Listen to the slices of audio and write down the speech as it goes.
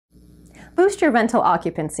Boost your rental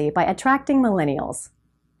occupancy by attracting millennials.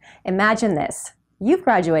 Imagine this. You've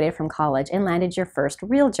graduated from college and landed your first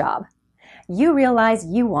real job. You realize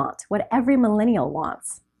you want what every millennial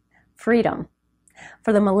wants: freedom.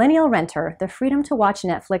 For the millennial renter, the freedom to watch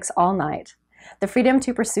Netflix all night, the freedom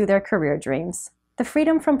to pursue their career dreams, the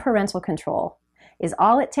freedom from parental control is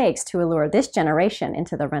all it takes to allure this generation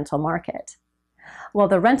into the rental market. While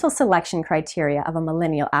the rental selection criteria of a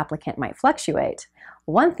millennial applicant might fluctuate,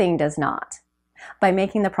 one thing does not. By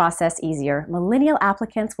making the process easier, millennial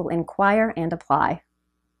applicants will inquire and apply.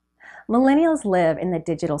 Millennials live in the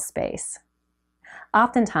digital space.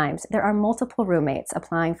 Oftentimes, there are multiple roommates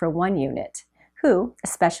applying for one unit who,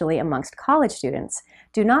 especially amongst college students,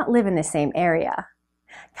 do not live in the same area.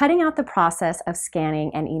 Cutting out the process of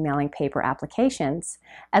scanning and emailing paper applications,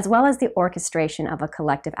 as well as the orchestration of a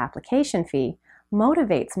collective application fee,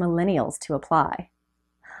 motivates millennials to apply.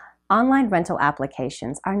 Online rental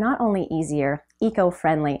applications are not only easier,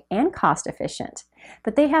 eco-friendly, and cost-efficient,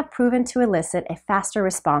 but they have proven to elicit a faster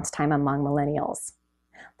response time among millennials.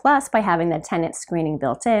 Plus, by having the tenant screening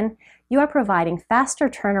built in, you are providing faster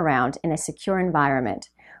turnaround in a secure environment,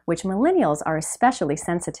 which millennials are especially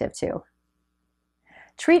sensitive to.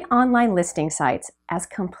 Treat online listing sites as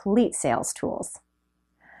complete sales tools.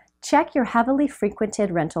 Check your heavily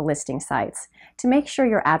frequented rental listing sites to make sure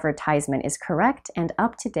your advertisement is correct and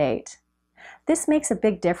up to date. This makes a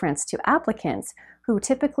big difference to applicants who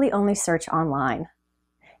typically only search online.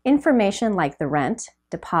 Information like the rent,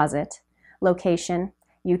 deposit, location,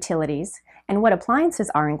 utilities, and what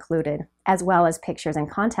appliances are included, as well as pictures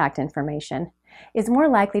and contact information, is more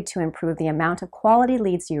likely to improve the amount of quality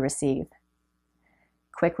leads you receive.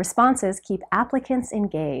 Quick responses keep applicants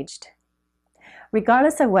engaged.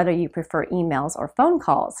 Regardless of whether you prefer emails or phone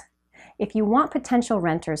calls, if you want potential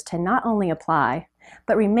renters to not only apply,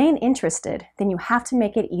 but remain interested, then you have to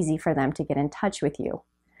make it easy for them to get in touch with you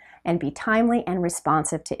and be timely and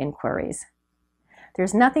responsive to inquiries.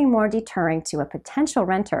 There's nothing more deterring to a potential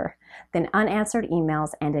renter than unanswered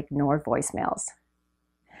emails and ignored voicemails.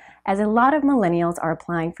 As a lot of millennials are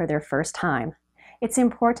applying for their first time, it's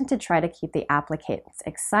important to try to keep the applicants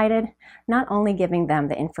excited, not only giving them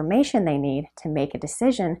the information they need to make a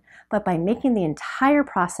decision, but by making the entire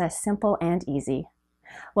process simple and easy.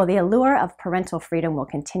 While the allure of parental freedom will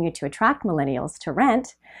continue to attract millennials to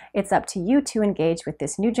rent, it's up to you to engage with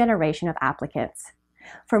this new generation of applicants.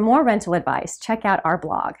 For more rental advice, check out our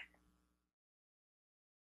blog.